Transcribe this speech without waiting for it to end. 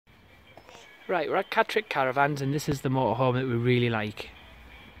Right, we're at Catterick Caravans and this is the motorhome that we really like.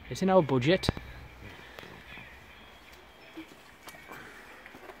 It's in our budget.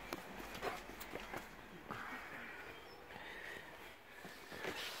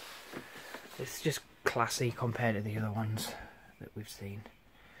 It's just classy compared to the other ones that we've seen.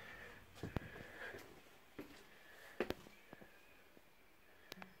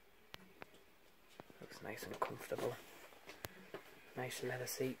 Looks nice and comfortable. Nice leather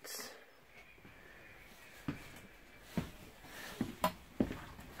seats.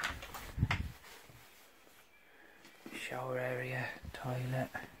 Shower area, toilet.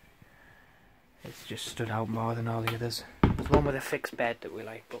 It's just stood out more than all the others. There's one with a fixed bed that we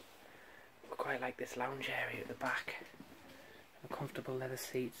like, but we quite like this lounge area at the back. The comfortable leather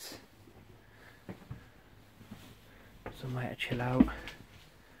seats. Somewhere to chill out.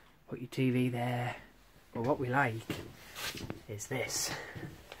 Put your TV there. But what we like is this.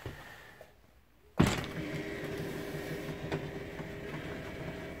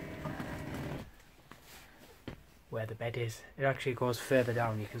 Where the bed is. It actually goes further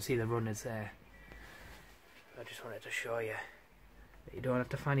down. You can see the runners there. I just wanted to show you that you don't have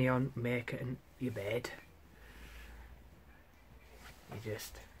to fanny on making your bed. You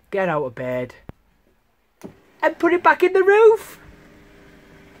just get out of bed and put it back in the roof.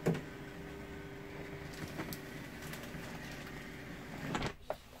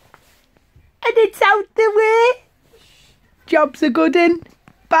 And it's out the way. Job's a good one.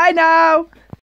 Bye now.